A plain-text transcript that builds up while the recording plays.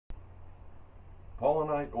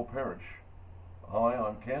pollinate or perish. Hi,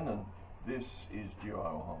 I'm Ken and this is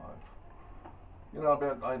Hive. You know,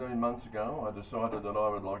 about 18 months ago I decided that I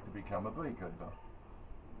would like to become a beekeeper.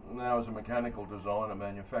 Now, as a mechanical design and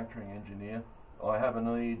manufacturing engineer, I have a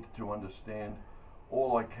need to understand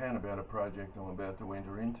all I can about a project I'm about to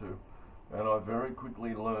enter into, and I very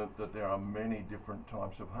quickly learnt that there are many different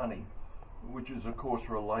types of honey, which is of course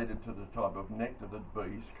related to the type of nectar that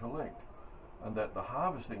bees collect, and that the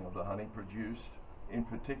harvesting of the honey produced, in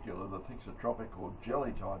particular the thixotropic or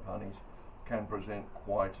jelly type honeys, can present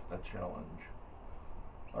quite a challenge.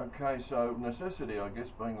 Okay, so necessity, I guess,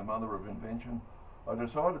 being the mother of invention, I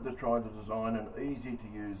decided to try to design an easy to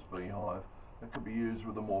use beehive that could be used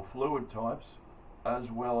with the more fluid types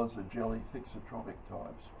as well as the jelly thixotropic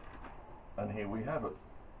types. And here we have it.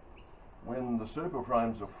 When the super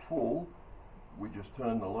frames are full, we just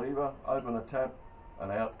turn the lever, open a tap,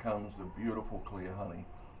 and out comes the beautiful clear honey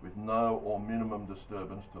with no or minimum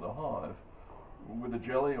disturbance to the hive. With the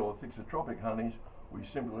jelly or thixotropic honeys, we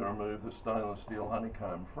simply remove the stainless steel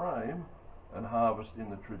honeycomb frame and harvest in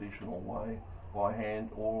the traditional way, by hand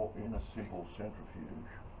or in a simple centrifuge.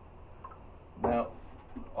 Now,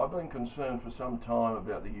 I've been concerned for some time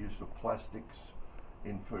about the use of plastics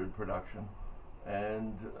in food production,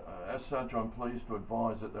 and as such I'm pleased to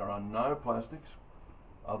advise that there are no plastics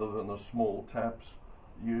other than the small taps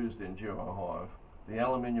used in Hive. The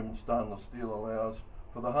aluminium and stainless steel allows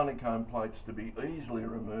for the honeycomb plates to be easily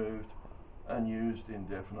removed and used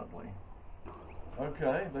indefinitely.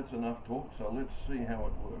 Okay, that's enough talk, so let's see how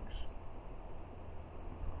it works.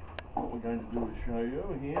 What we're going to do is show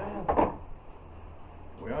you here.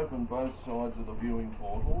 We open both sides of the viewing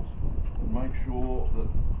portals and make sure that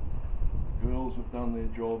the girls have done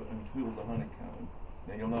their job and filled the honeycomb.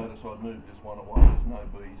 Now you'll notice I've moved this one away, there's no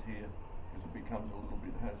bees here because it becomes a little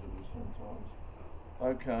bit hazardous sometimes.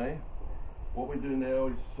 Okay, what we do now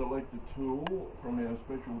is select a tool from our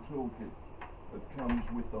special toolkit that comes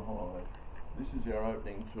with the hive. This is our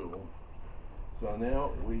opening tool. So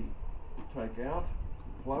now we take out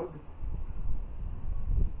the plug,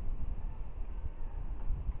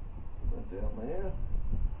 put that down there,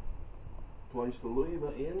 place the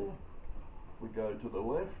lever in, we go to the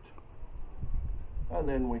left, and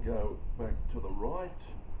then we go back to the right,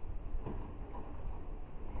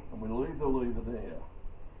 and we leave the lever there.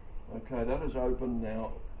 Okay, that has opened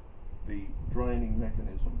now the draining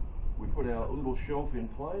mechanism. We put our little shelf in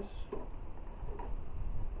place,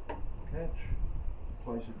 catch,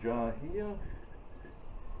 place a jar here,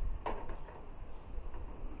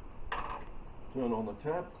 turn on the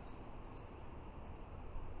tap,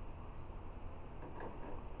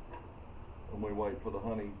 and we wait for the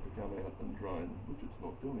honey to come out and drain, which it's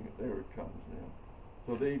not doing it. There it comes now.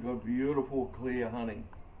 So there you've got beautiful clear honey.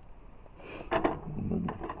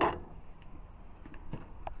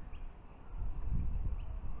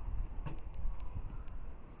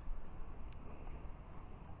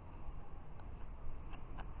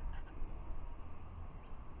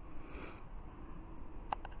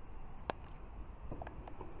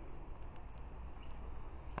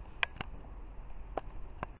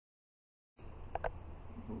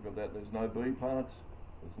 Look at that, there's no bee parts,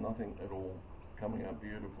 there's nothing at all, coming up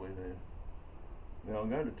beautifully there. Now I'm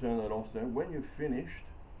going to turn that off. So when you've finished,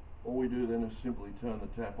 all we do then is simply turn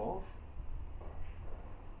the tap off,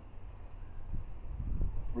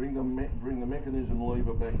 bring the mechanism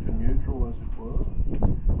lever back to neutral as it were,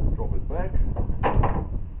 drop it back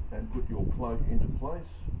and put your plug into place.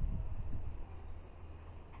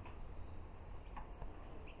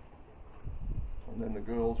 And then the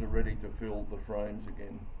girls are ready to fill the frames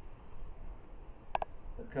again.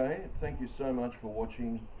 Okay, thank you so much for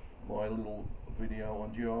watching my little video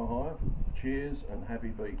on Hive. Cheers and happy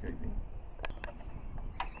beekeeping.